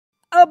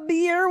A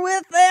beer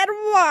with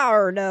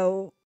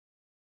Eduardo.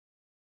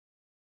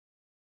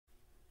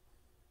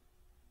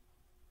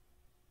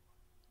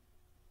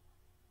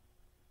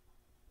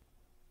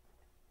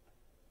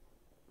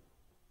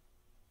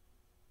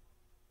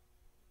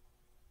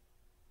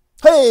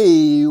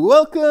 Hey,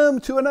 welcome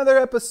to another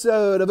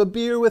episode of A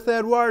Beer with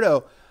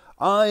Eduardo.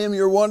 I am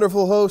your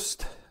wonderful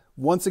host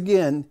once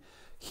again.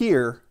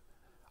 Here,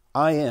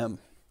 I am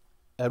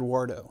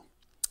Eduardo.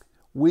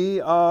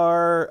 We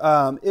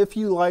are, if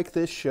you like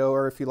this show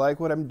or if you like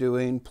what I'm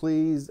doing,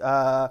 please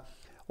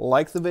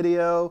like the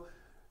video,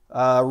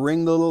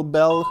 ring the little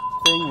bell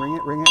thing,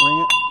 ring it,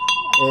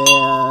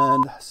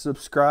 and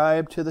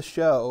subscribe to the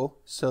show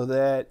so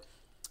that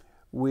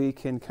we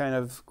can kind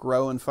of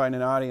grow and find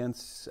an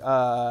audience.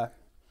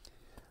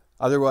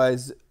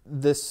 Otherwise,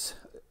 this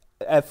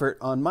effort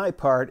on my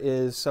part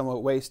is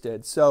somewhat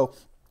wasted. So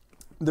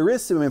there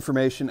is some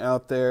information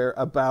out there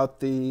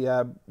about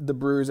the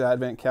Brewer's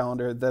Advent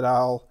Calendar that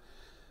I'll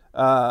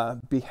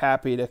be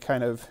happy to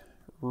kind of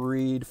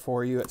read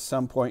for you at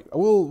some point.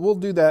 We'll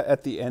do that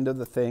at the end of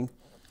the thing,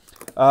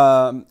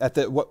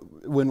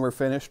 when we're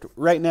finished.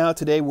 Right now,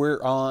 today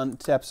we're on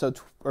to episode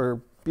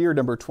or beer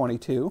number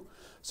 22.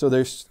 So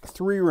there's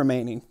 3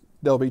 remaining.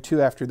 There'll be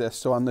 2 after this.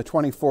 So on the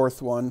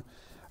 24th one,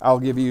 I'll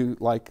give you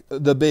like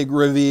the big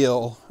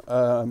reveal,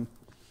 or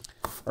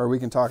we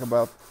can talk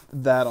about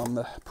that on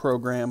the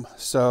program.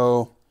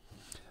 So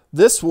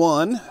this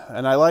one,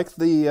 and I like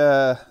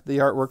the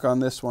artwork on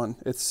this one.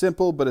 It's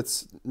simple, but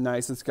it's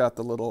nice. It's got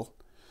the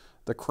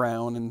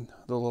crown and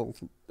the little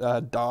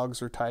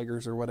dogs or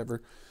tigers or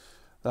whatever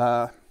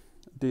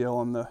deal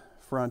on the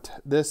front.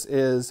 This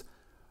is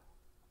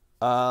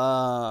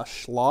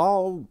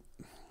Schlossbrauerei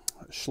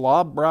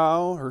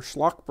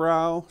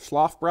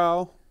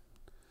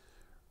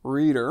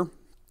Rheder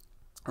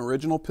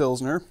Original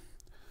Pilsner,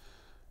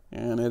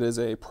 and it is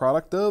a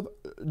product of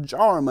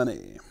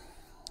Germany.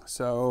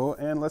 So,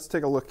 and let's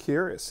take a look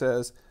here. It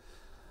says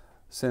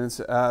since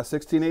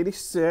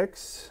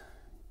 1686,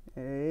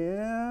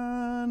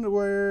 and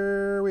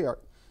where we are.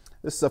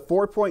 This is a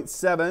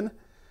 4.7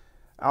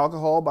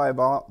 alcohol by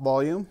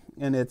volume,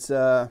 and it's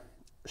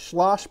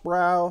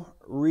Schlossbrauerei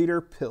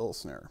Rheder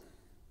Pilsner.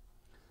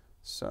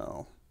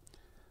 So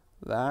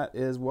that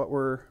is what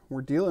we're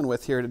dealing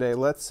with here today.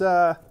 Let's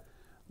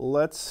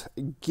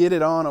get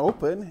it on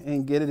open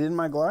and get it in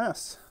my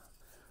glass.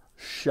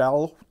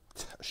 Shall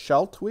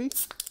we?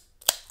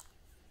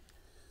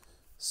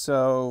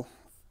 So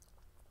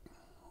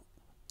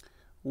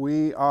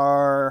we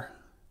are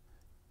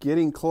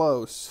getting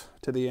close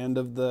to the end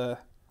of the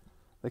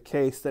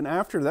case. Then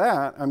after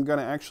that, I'm going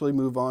to actually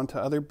move on to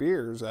other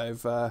beers.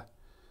 I've got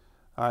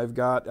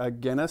a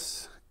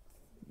Guinness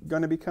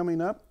going to be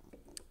coming up,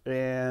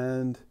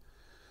 and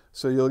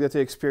so you'll get to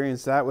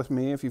experience that with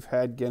me if you've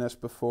had Guinness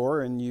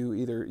before and you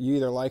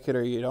either like it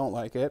or you don't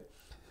like it.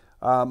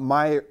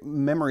 My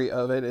memory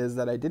of it is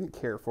that I didn't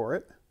care for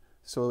it,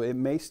 so it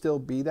may still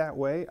be that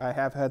way. I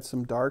have had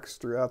some darks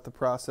throughout the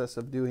process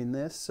of doing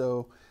this,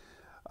 so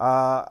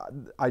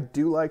I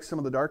do like some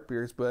of the dark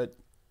beers, but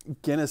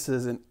Guinness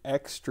is an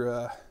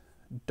extra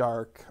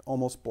dark,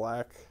 almost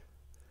black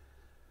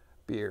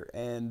beer,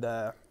 and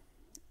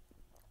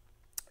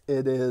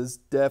it is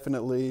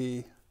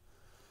definitely,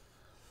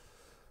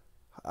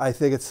 I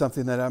think it's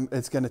something that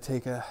it's going to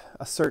take a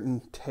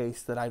certain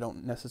taste that I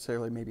don't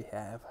necessarily maybe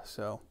have.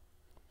 So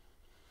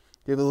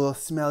give it a little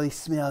smelly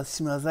smell. It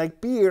smells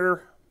like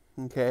beer.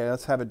 Okay,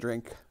 let's have a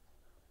drink.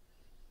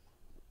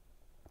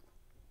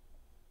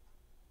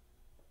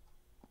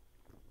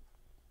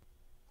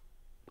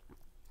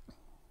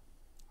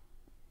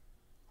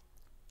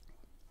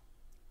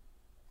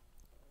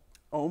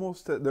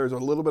 Almost, there's a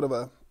little bit of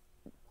a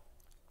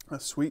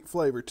sweet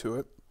flavor to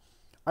it.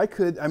 I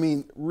could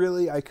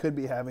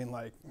be having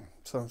like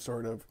some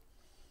sort of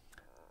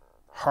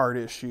heart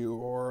issue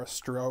or a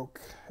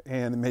stroke,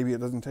 and maybe it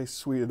doesn't taste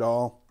sweet at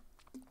all.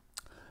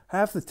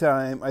 Half the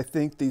time, I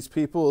think these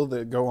people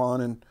that go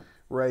on and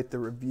write the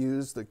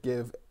reviews that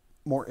give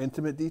more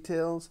intimate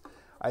details,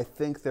 I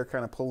think they're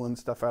kind of pulling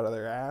stuff out of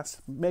their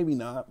ass. Maybe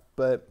not,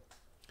 but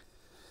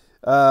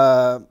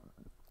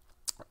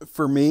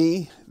for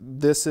me,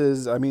 this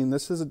is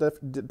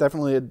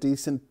definitely a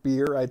decent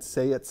beer. I'd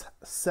say it's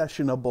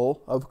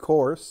sessionable, of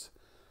course,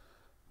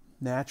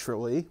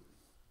 naturally.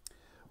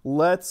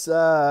 Let's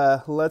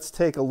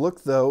take a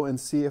look, though, and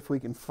see if we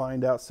can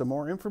find out some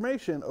more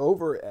information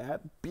over at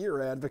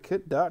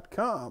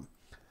beeradvocate.com.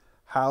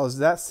 How's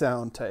that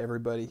sound to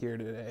everybody here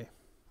today?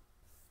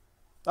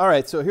 All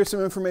right, so here's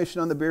some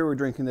information on the beer we're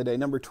drinking today.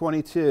 Number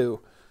 22,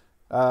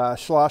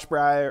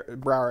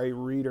 Schlossbrauerei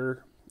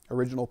Rheder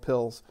Original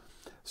Pils.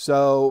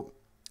 So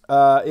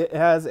it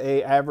has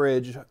an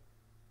average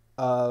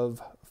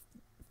of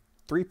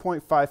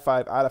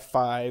 3.55 out of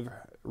 5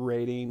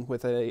 rating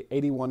with a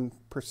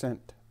 81%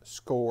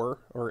 score,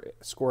 or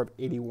score of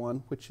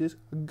 81, which is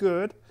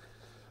good.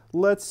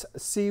 Let's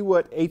see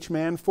what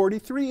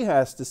H-Man43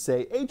 has to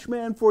say.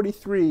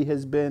 H-Man43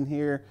 has been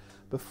here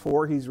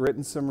before. He's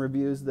written some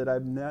reviews that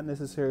I've not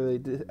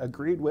necessarily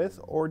agreed with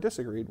or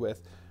disagreed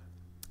with.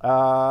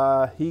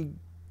 He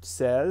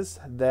says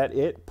that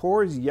it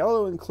pours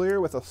yellow and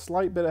clear with a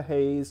slight bit of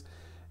haze.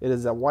 It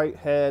is a white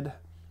head.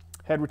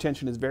 Head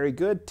retention is very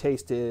good.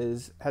 Taste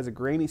has a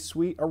grainy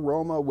sweet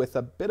aroma with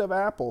a bit of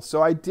apple.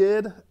 So I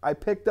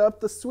picked up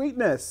the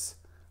sweetness.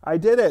 I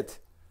did it.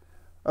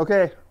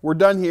 Okay, we're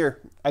done here.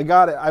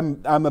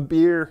 I'm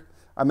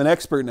an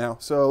expert now.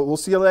 So we'll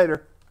see you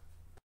later.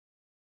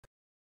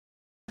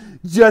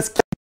 Just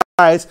kidding,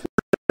 guys.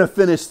 We're gonna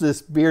finish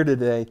this beer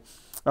today.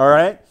 All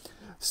right.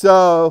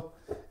 So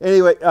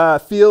anyway,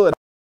 feel it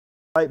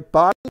light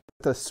body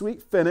with a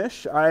sweet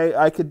finish.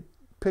 I could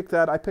pick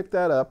that. I picked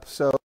that up.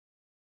 So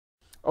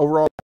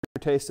overall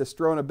taste is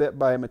thrown a bit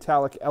by a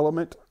metallic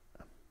element,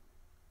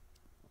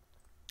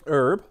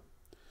 herb,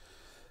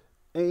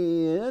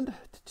 and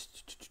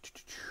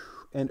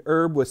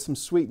herb with some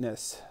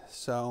sweetness.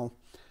 So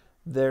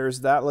there's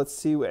that. Let's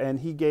see.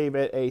 And he gave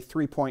it a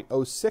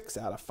 3.06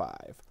 out of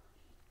 5.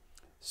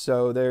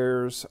 So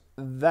there's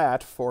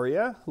that for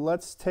you.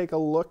 Let's take a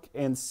look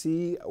and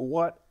see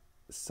what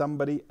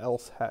somebody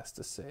else has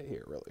to say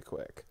here really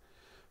quick.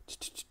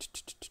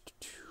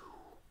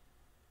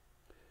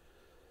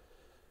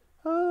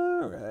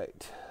 All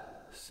right.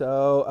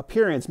 So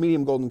appearance,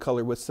 medium golden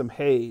color with some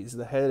haze.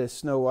 The head is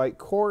snow white,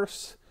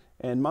 coarse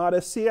and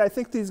modest. See, I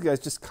think these guys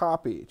just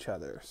copy each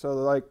other. So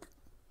like,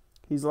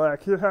 he's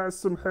like, it has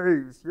some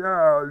haze.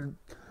 Yeah,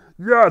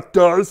 it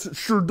does. It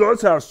sure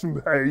does have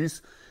some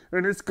haze.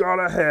 And it's got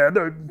a head,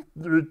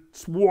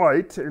 it's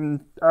white,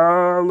 and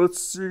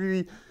let's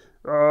see,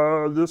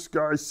 this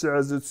guy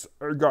says it's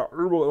got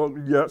herbal,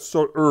 yes,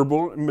 so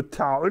herbal and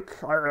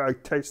metallic. I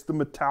taste the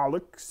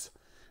metallics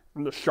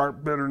and the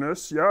sharp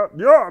bitterness. Yeah,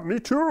 me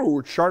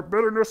too. Sharp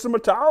bitterness and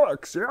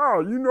metallics.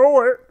 Yeah, you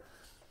know it.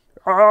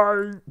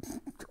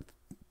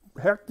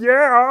 Heck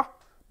yeah,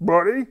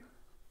 buddy.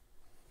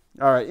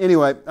 All right,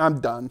 anyway, I'm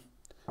done.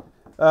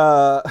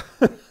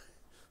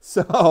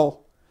 So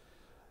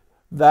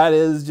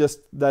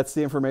that's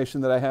the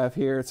information that I have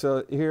here.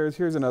 So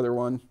here's another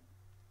one.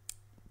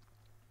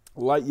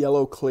 Light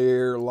yellow,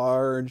 clear,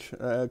 large.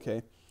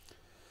 Okay.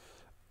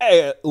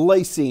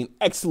 Lacing,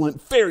 excellent,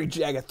 very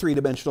jagged,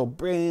 three-dimensional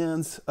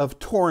bands of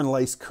torn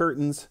lace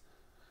curtains.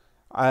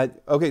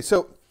 Okay,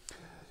 so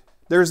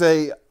there's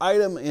a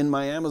item in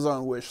my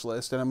Amazon wish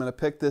list, and I'm going to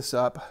pick this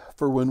up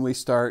for when we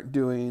start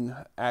doing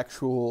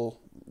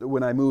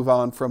when I move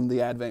on from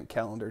the Advent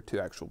calendar to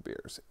actual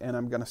beers. And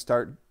I'm going to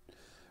start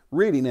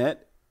reading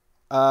it.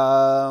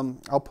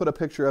 I'll put a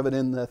picture of it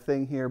in the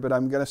thing here, but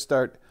I'm going to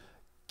start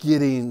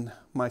getting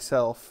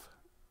myself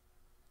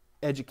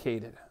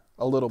educated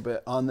a little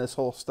bit on this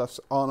whole stuff,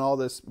 on all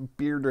this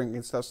beer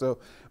drinking stuff. So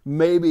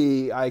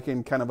maybe I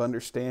can kind of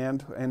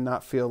understand and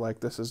not feel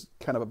like this is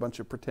kind of a bunch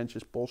of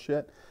pretentious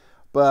bullshit.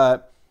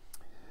 But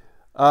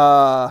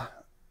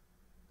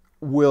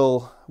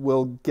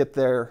we'll get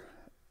there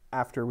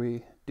after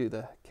we do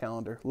the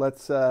calendar.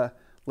 Let's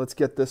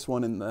get this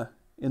one in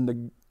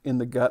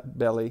the gut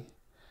belly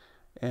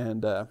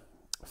and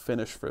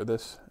finish for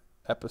this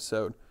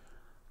episode.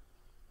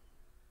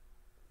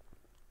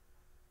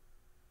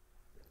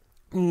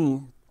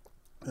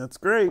 That's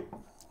great.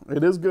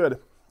 It is good.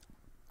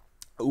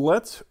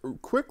 Let's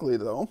quickly,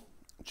 though,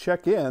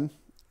 check in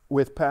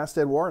with Past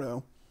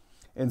Edwardo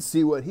and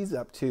see what he's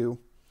up to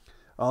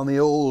on the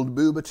old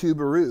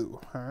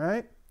Booba-Toobaroo. All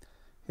right?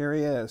 Here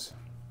he is.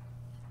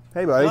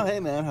 Hey, buddy. Oh, hey,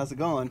 man. How's it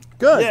going?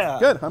 Good. Yeah.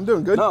 Good. I'm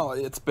doing good. No,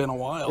 it's been a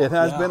while. It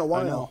has been a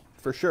while,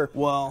 for sure.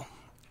 Well,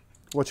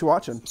 what you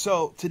watching?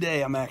 So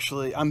today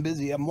I'm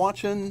busy. I'm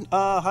watching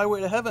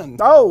Highway to Heaven.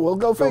 Oh, we'll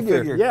go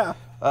figure. Yeah.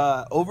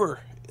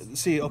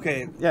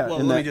 Okay. Yeah. Well,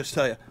 let me just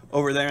tell you.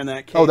 Over there in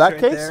that case. Oh, that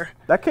right case? There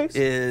that case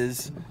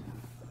is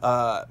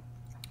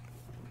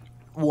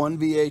one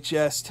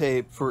VHS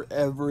tape for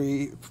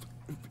every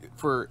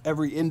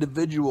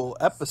individual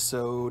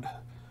episode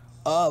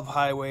of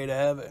Highway to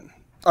Heaven.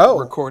 Oh.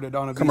 Recorded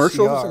on a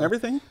commercials VCR and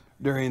everything.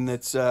 During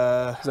its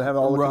does it have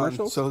all the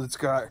commercials? So it's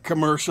got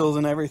commercials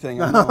and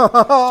everything. I know.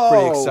 It's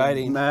pretty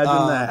exciting.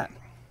 Imagine that.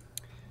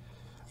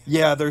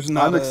 Yeah, there's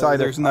not. I'm excited.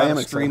 There's not a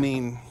excited.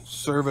 Streaming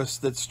service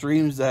that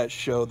streams that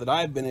show that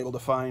I've been able to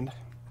find.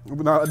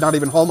 Not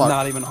even Hallmark.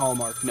 Not even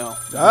Hallmark. No.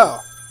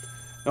 Oh.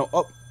 No.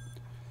 Oh.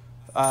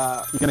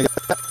 You gonna get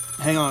that?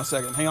 Hang on a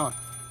second. Hang on.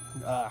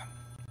 I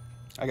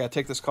gotta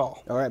take this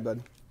call. All right,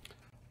 bud.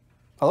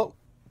 Hello.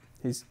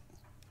 He's.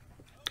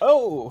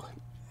 Oh.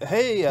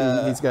 Hey.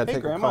 He's got to hey,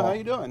 take Grandma. a call. How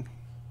you doing?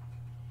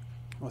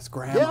 What's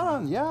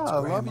Grandma? Yeah.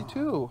 I Grandma. love you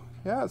too.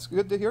 Yeah, it's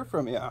good to hear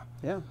from you.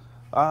 Yeah.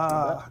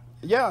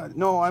 Yeah,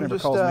 no, I'm never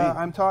just calls me.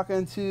 I'm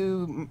talking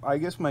to, I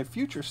guess, my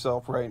future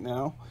self right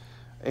now,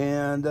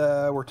 and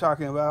we're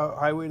talking about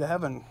Highway to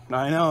Heaven.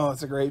 I know,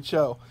 it's a great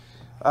show.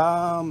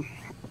 I'd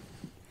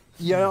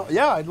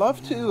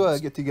love to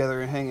get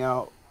together and hang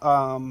out.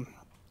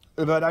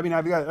 But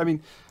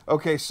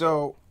okay,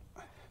 so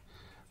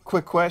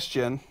quick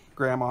question,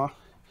 Grandma.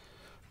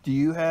 Do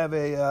you have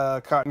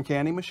a cotton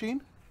candy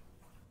machine?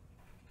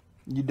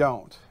 You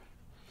don't.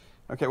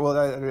 Okay, well,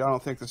 I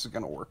don't think this is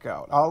going to work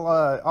out.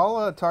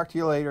 I'll talk to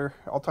you later.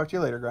 I'll talk to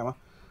you later, Grandma.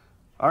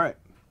 All right.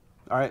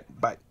 All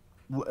right, bye.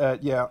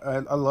 Yeah,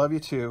 I love you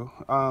too.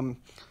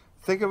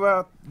 Think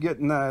about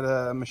getting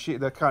that machine,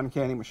 the cotton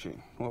candy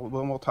machine.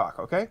 We'll talk,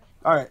 okay?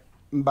 All right,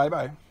 bye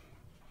bye.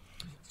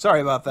 Sorry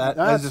about that.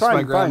 That's just my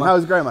fine. grandma.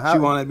 How's grandma? She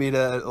wanted me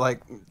to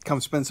like come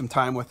spend some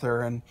time with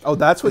her, and Oh,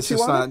 that's what it's she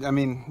just wanted? not. I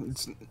mean,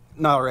 it's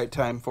not the right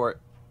time for it.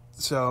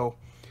 So,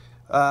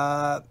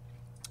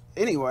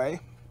 anyway.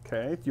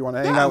 Okay. Do you want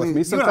to hang Yeah, out I with mean, me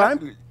you and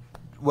sometime?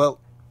 Well,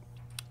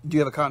 do you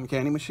have a cotton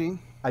candy machine?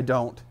 I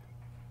don't.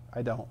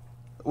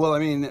 Well, I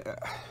mean,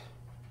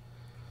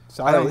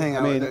 Sorry. I don't hang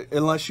out with it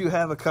unless you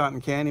have a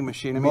cotton candy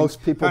machine. I mean,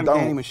 most people cotton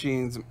candy don't.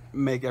 machines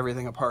make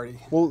everything a party.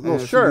 Well, And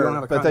if you sure, don't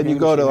have a but cotton then you candy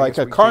go to machine, I like guess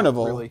a we can't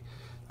carnival really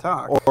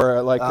talk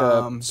or like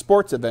a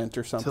sports event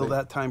or something. till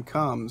that time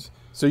comes.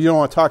 So you don't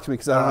want to talk to me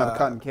because I don't have a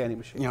cotton candy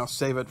machine. You know,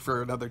 save it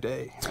for another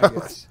day. I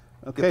guess.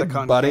 Okay, Get the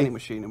cotton buddy. candy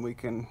machine, and we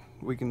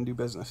can do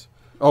business.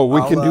 Oh,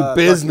 we I'll, can do talk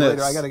to you business.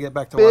 later. I got to get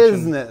back to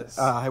business.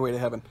 watching Highway to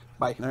Heaven.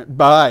 Bye. All right,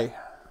 bye.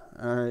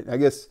 All right.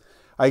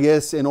 I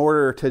guess in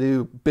order to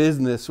do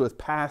business with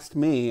past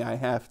me, I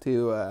have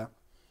to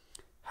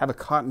have a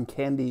cotton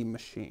candy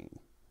machine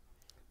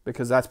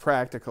because that's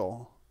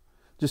practical.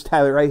 Just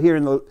have it right here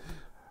in the.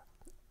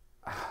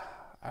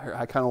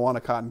 I kind of want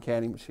a cotton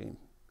candy machine.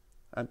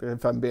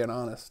 If I'm being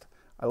honest,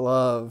 I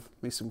love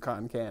me some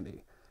cotton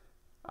candy.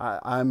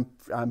 I'm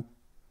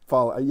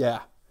following. Yeah.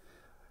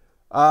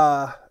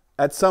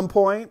 At some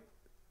point,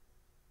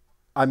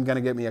 I'm gonna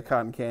get me a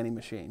cotton candy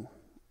machine.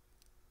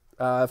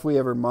 If we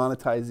ever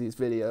monetize these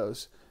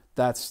videos,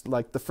 that's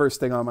like the first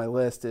thing on my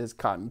list is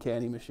cotton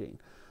candy machine.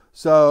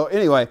 So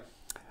anyway,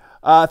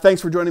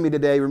 thanks for joining me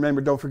today.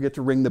 Remember, don't forget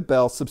to ring the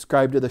bell,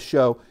 subscribe to the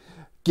show,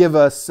 give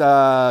us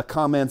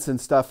comments and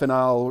stuff, and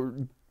I'll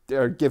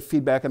give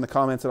feedback in the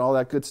comments and all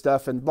that good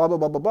stuff, and blah, blah,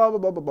 blah, blah, blah,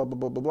 blah, blah, blah, blah,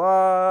 blah, blah,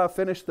 blah.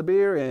 Finish the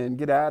beer and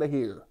get out of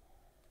here.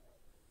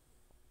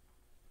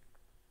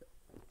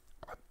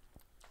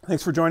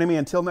 Thanks for joining me.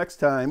 Until next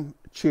time,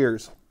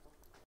 cheers.